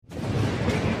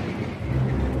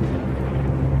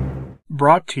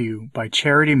brought to you by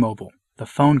Charity Mobile, the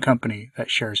phone company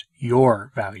that shares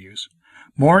your values.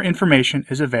 More information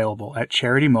is available at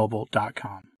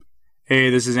CharityMobile.com.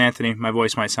 Hey, this is Anthony. My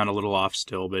voice might sound a little off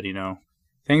still, but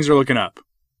things are looking up.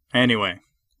 Anyway,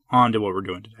 on to what we're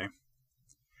doing today.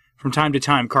 From time to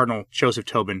time, Cardinal Joseph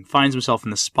Tobin finds himself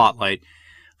in the spotlight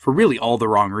for really all the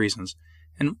wrong reasons.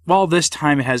 And while this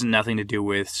time it has nothing to do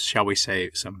with, shall we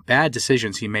say, some bad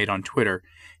decisions he made on Twitter,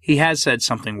 he has said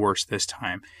something worse this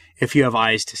time, if you have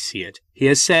eyes to see it. He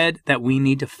has said that we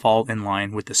need to fall in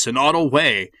line with the Synodal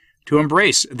way, to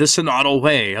embrace the Synodal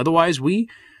way. Otherwise, we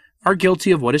are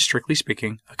guilty of what is, strictly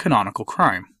speaking, a canonical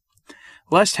crime.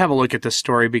 Let's have a look at this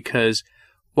story because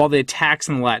while the attacks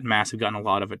in the Latin Mass have gotten a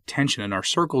lot of attention in our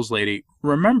circles lately,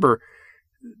 remember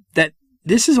that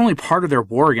this is only part of their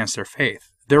war against their faith.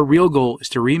 Their real goal is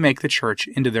to remake the church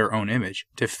into their own image,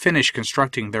 to finish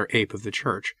constructing their ape of the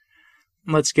church.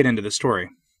 Let's get into the story.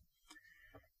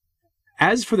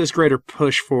 As for this greater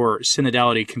push for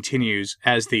synodality continues,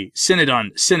 as the Synod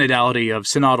on Synodality of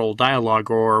Synodal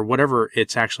Dialogue, or whatever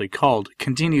it's actually called,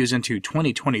 continues into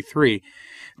 2023,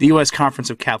 the U.S. Conference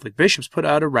of Catholic Bishops put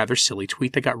out a rather silly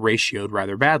tweet that got ratioed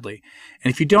rather badly.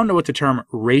 And if you don't know what the term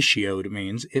ratioed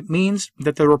means, it means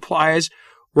that the replies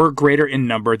were greater in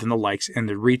number than the likes and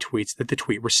the retweets that the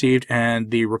tweet received, and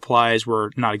the replies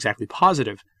were not exactly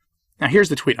positive. Now here's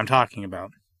the tweet I'm talking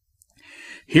about.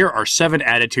 Here are 7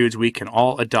 attitudes we can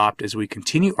all adopt as we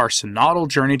continue our synodal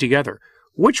journey together.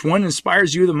 Which one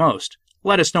inspires you the most?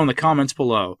 Let us know in the comments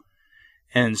below.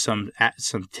 And some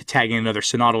tagging another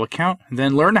synodal account. And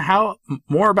then learn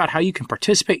more about how you can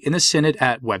participate in the synod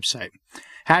at website.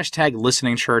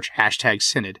 #ListeningChurch,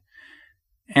 #synod.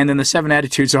 And then the 7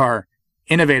 attitudes are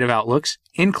innovative outlooks,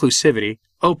 inclusivity,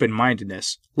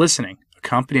 open-mindedness, listening,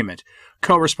 accompaniment,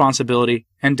 co-responsibility,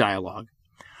 and dialogue.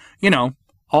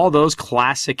 All those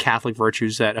classic Catholic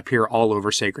virtues that appear all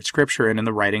over sacred scripture and in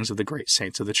the writings of the great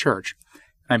saints of the church.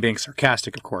 I'm being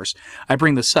sarcastic, of course. I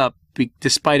bring this up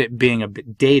despite it being a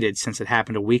bit dated since it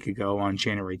happened a week ago on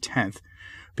January 10th,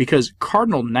 because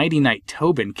Cardinal Nighty Night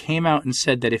Tobin came out and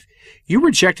said that if you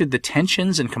rejected the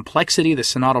tensions and complexity of the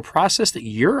synodal process, that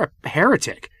you're a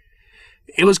heretic.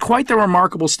 It was quite the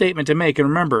remarkable statement to make, and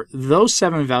remember, those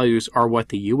 7 values are what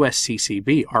the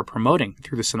USCCB are promoting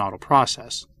through the synodal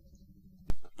process.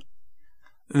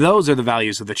 Those are the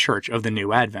values of the Church of the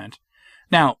New Advent.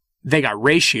 Now, they got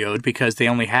ratioed because they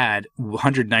only had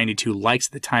 192 likes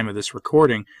at the time of this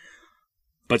recording,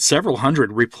 but several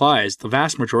hundred replies, the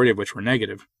vast majority of which were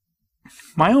negative.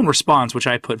 My own response, which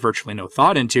I put virtually no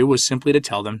thought into, was simply to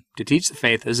tell them to teach the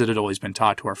faith as it had always been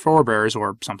taught to our forebears,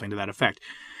 or something to that effect.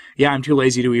 Yeah, I'm too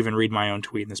lazy to even read my own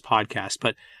tweet in this podcast,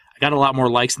 but I got a lot more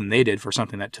likes than they did for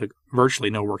something that took virtually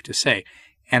no work to say.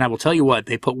 And I will tell you what,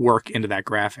 they put work into that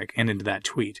graphic and into that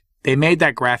tweet. They made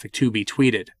that graphic to be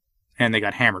tweeted, and they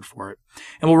got hammered for it.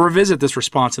 And we'll revisit this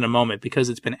response in a moment because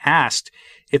it's been asked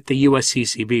if the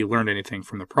USCCB learned anything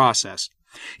from the process.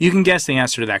 You can guess the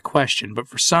answer to that question, but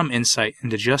for some insight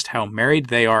into just how married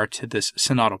they are to this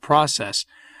synodal process,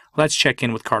 let's check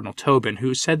in with Cardinal Tobin,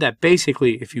 who said that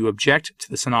basically if you object to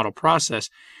the synodal process,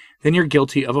 then you're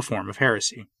guilty of a form of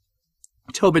heresy.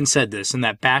 Tobin said this in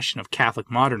that bastion of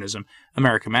Catholic modernism,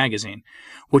 America Magazine,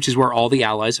 which is where all the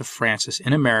allies of Francis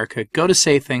in America go to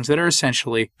say things that are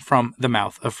essentially from the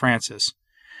mouth of Francis.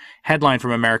 Headline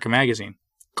from America Magazine: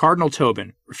 Cardinal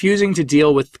Tobin, refusing to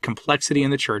deal with complexity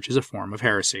in the church is a form of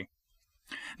heresy.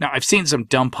 Now, I've seen some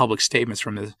dumb public statements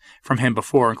from him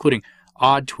before, including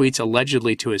odd tweets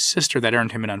allegedly to his sister that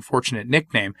earned him an unfortunate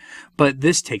nickname, but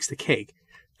this takes the cake.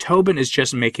 Tobin is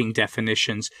just making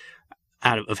definitions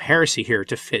out of heresy here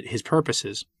to fit his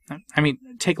purposes. I mean,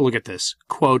 take a look at this.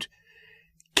 Quote,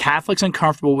 Catholics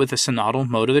uncomfortable with the synodal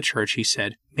mode of the church, he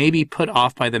said, may be put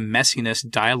off by the messiness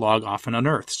dialogue often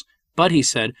unearths. But, he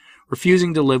said,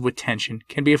 refusing to live with tension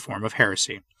can be a form of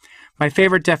heresy. My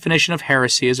favorite definition of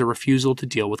heresy is a refusal to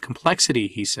deal with complexity,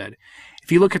 he said.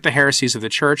 If you look at the heresies of the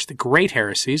church, the great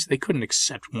heresies, they couldn't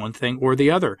accept one thing or the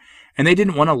other, and they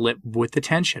didn't want to live with the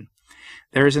tension.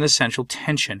 There is an essential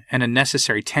tension and a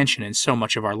necessary tension in so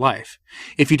much of our life.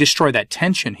 If you destroy that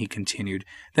tension, he continued,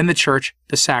 then the church,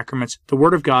 the sacraments, the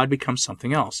Word of God becomes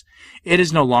something else. It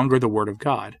is no longer the Word of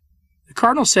God. The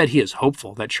Cardinal said he is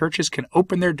hopeful that churches can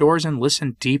open their doors and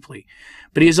listen deeply,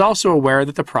 but he is also aware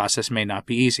that the process may not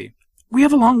be easy. We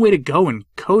have a long way to go in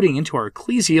coding into our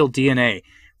ecclesial DNA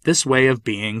this way of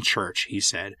being church, he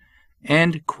said.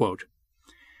 End quote.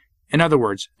 In other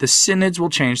words, the synods will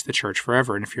change the church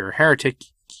forever, and if you're a heretic,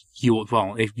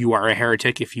 if you are a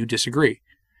heretic if you disagree.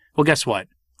 Well, guess what?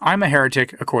 I'm a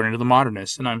heretic according to the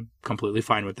modernists, and I'm completely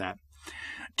fine with that.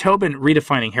 Tobin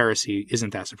redefining heresy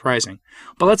isn't that surprising,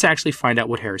 but let's actually find out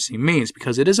what heresy means,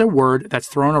 because it is a word that's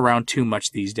thrown around too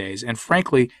much these days, and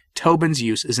frankly, Tobin's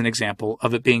use is an example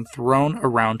of it being thrown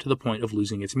around to the point of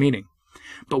losing its meaning.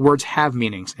 But words have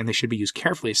meanings, and they should be used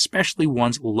carefully, especially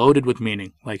ones loaded with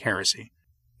meaning, like heresy.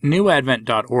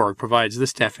 NewAdvent.org provides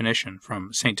this definition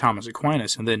from St. Thomas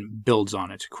Aquinas and then builds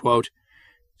on it. Quote,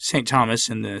 St. Thomas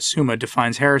in the Summa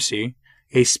defines heresy,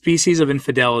 a species of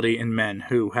infidelity in men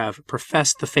who have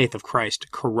professed the faith of Christ to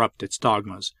corrupt its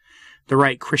dogmas. The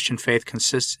right Christian faith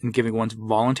consists in giving one's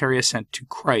voluntary assent to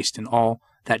Christ in all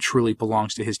that truly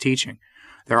belongs to his teaching.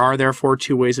 There are therefore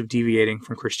two ways of deviating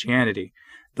from Christianity.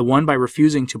 The one by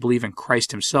refusing to believe in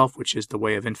Christ himself, which is the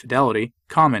way of infidelity,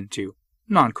 common to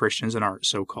non-Christians and our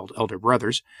so-called elder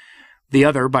brothers. The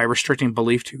other by restricting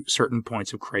belief to certain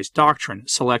points of Christ's doctrine,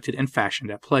 selected and fashioned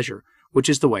at pleasure, which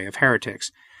is the way of heretics.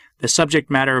 The subject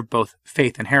matter of both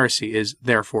faith and heresy is,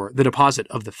 therefore, the deposit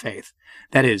of the faith,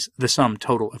 that is, the sum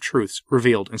total of truths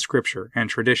revealed in Scripture and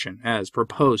tradition as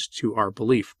proposed to our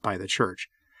belief by the Church.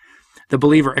 The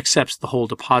believer accepts the whole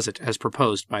deposit as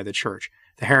proposed by the Church.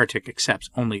 The heretic accepts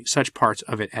only such parts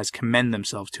of it as commend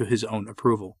themselves to his own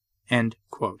approval. End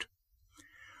quote.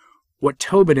 What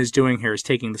Tobin is doing here is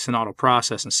taking the synodal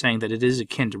process and saying that it is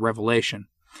akin to revelation.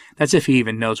 That's if he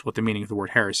even knows what the meaning of the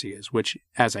word heresy is, which,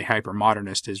 as a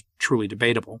hyper-modernist, is truly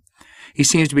debatable. He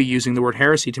seems to be using the word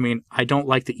heresy to mean, I don't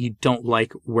like that you don't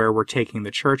like where we're taking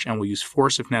the Church and will use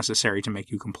force if necessary to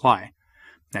make you comply.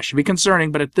 That should be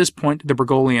concerning, but at this point, the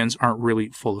Bergoglians aren't really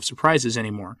full of surprises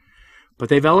anymore. But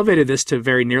they've elevated this to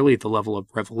very nearly the level of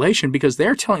revelation because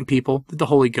they're telling people that the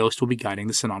Holy Ghost will be guiding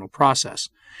the synodal process.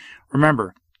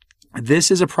 Remember,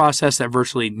 this is a process that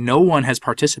virtually no one has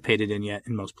participated in yet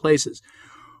in most places,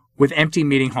 with empty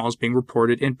meeting halls being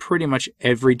reported in pretty much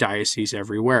every diocese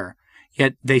everywhere.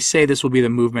 Yet they say this will be the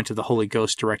movement of the Holy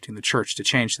Ghost directing the Church to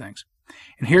change things.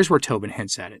 And here's where Tobin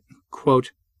hints at it.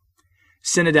 Quote,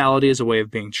 Synodality is a way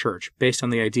of being church, based on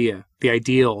the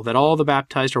ideal that all the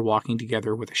baptized are walking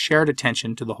together with a shared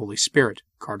attention to the Holy Spirit.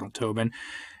 Cardinal Tobin,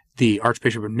 the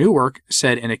Archbishop of Newark,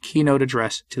 said in a keynote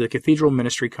address to the Cathedral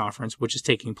Ministry Conference, which is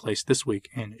taking place this week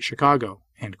in Chicago.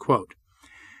 End quote.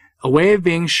 A way of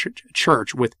being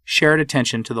church with shared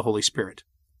attention to the Holy Spirit.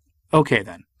 Okay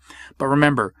then. But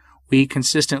remember, we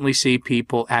consistently see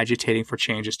people agitating for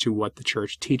changes to what the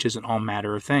Church teaches in all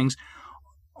matter of things,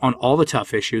 on all the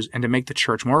tough issues, and to make the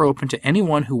Church more open to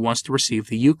anyone who wants to receive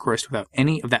the Eucharist without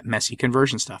any of that messy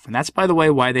conversion stuff. And that's, by the way,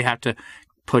 why they have to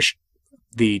push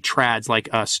the trads like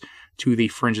us to the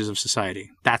fringes of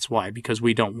society. That's why, because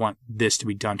we don't want this to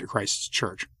be done to Christ's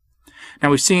Church.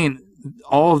 Now, we've seen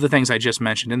all of the things I just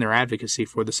mentioned in their advocacy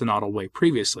for the synodal way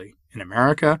previously, in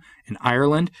America, in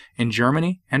Ireland, in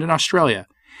Germany, and in Australia.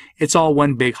 It's all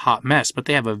one big hot mess, but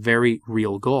they have a very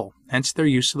real goal, hence their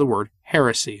use of the word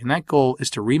heresy, and that goal is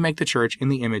to remake the Church in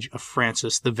the image of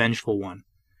Francis, the Vengeful One.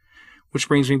 Which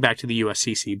brings me back to the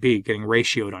USCCB getting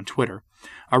ratioed on Twitter.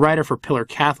 A writer for Pillar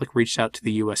Catholic reached out to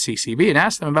the USCCB and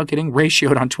asked them about getting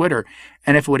ratioed on Twitter,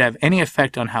 and if it would have any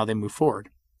effect on how they move forward.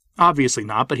 Obviously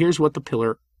not, but here's what the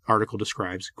Pillar article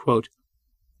describes. Quote,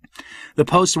 the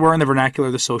posts were, in the vernacular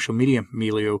of the social media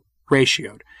milieu,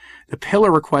 ratioed. The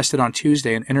Pillar requested on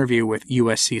Tuesday an interview with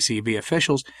USCCB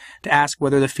officials to ask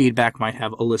whether the feedback might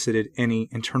have elicited any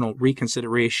internal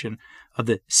reconsideration of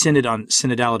the Synod on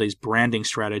Synodality's branding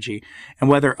strategy and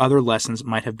whether other lessons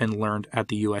might have been learned at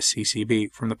the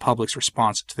USCCB from the public's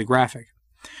response to the graphic.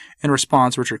 In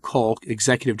response, Richard Kolk,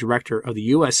 Executive Director of the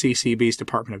USCCB's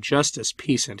Department of Justice,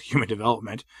 Peace, and Human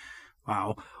Development,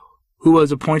 who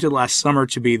was appointed last summer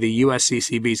to be the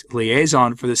USCCB's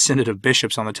liaison for the Synod of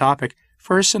Bishops on the topic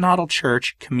for synodal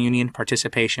church, communion,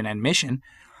 participation, and mission,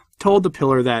 told the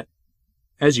Pillar that,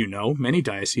 as you know, many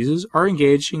dioceses are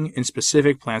engaging in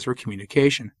specific plans for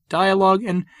communication, dialogue,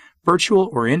 and virtual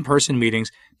or in-person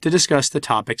meetings to discuss the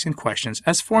topics and questions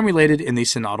as formulated in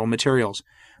these synodal materials.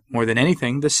 More than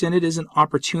anything, the Synod is an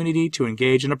opportunity to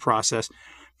engage in a process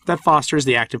that fosters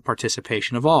the active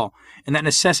participation of all, and that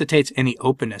necessitates any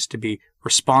openness to be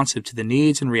responsive to the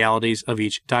needs and realities of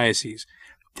each diocese.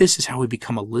 This is how we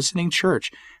become a listening church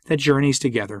that journeys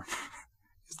together.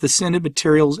 As the Synod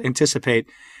materials anticipate,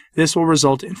 this will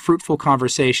result in fruitful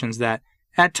conversations that,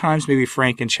 at times, may be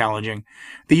frank and challenging.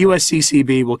 The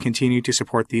USCCB will continue to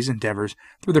support these endeavors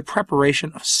through the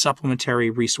preparation of supplementary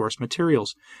resource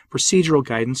materials, procedural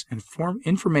guidance, and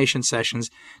information sessions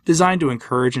designed to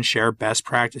encourage and share best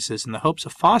practices in the hopes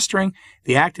of fostering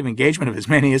the active engagement of as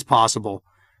many as possible.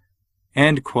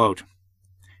 End quote.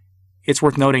 It's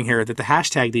worth noting here that the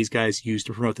hashtag these guys use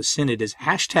to promote the Synod is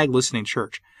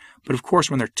 #ListeningChurch. But of course,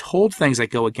 when they're told things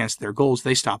that go against their goals,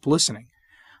 they stop listening.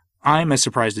 I'm as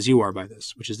surprised as you are by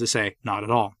this, which is to say, not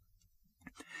at all.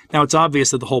 Now, it's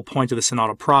obvious that the whole point of the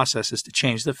synodal process is to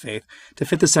change the faith to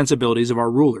fit the sensibilities of our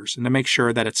rulers and to make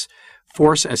sure that its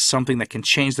force as something that can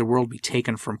change the world be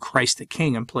taken from Christ the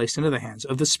King and placed into the hands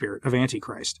of the spirit of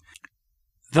Antichrist.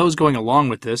 Those going along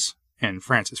with this, and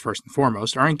Francis first and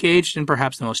foremost, are engaged in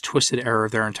perhaps the most twisted error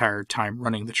of their entire time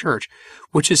running the church,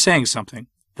 which is saying something.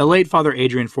 The late Father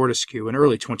Adrian Fortescue, an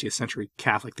early 20th century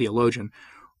Catholic theologian,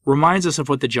 reminds us of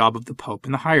what the job of the Pope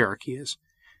in the hierarchy is.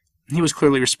 He was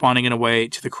clearly responding in a way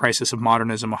to the crisis of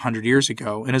modernism 100 years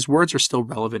ago, and his words are still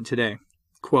relevant today.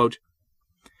 Quote,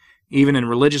 "Even in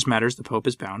religious matters, the Pope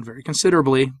is bound very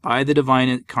considerably by the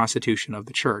divine constitution of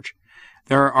the Church.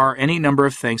 There are any number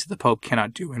of things that the Pope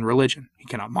cannot do in religion. He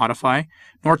cannot modify,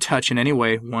 nor touch in any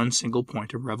way one single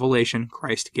point of revelation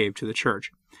Christ gave to the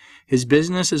Church. His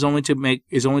business is only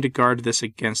to guard this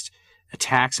against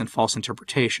attacks and false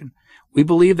interpretation. We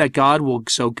believe that God will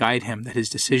so guide him that his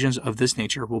decisions of this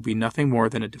nature will be nothing more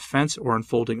than a defense or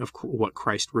unfolding of what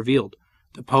Christ revealed.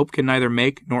 The Pope can neither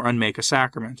make nor unmake a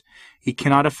sacrament. He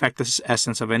cannot affect the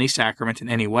essence of any sacrament in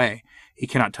any way. He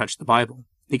cannot touch the Bible.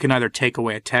 He can neither take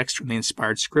away a text from the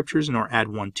inspired scriptures nor add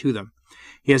one to them.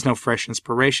 He has no fresh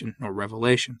inspiration nor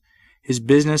revelation. His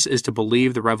business is to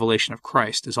believe the revelation of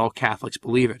Christ, as all Catholics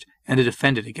believe it, and to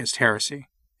defend it against heresy."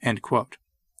 End quote.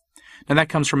 Now that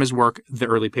comes from his work, The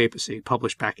Early Papacy,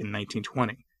 published back in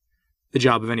 1920. The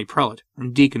job of any prelate,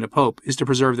 from deacon to pope, is to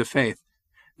preserve the faith,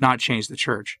 not change the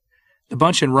church. The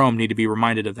bunch in Rome need to be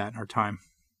reminded of that in our time.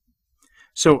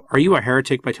 So, are you a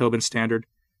heretic by Tobin's standard?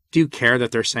 Do you care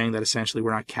that they're saying that essentially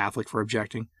we're not Catholic for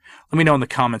objecting? Let me know in the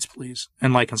comments, please.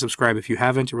 And like and subscribe if you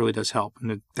haven't. It really does help.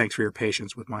 And thanks for your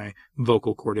patience with my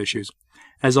vocal cord issues.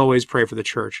 As always, pray for the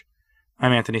church.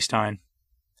 I'm Anthony Stein.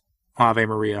 Ave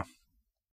Maria.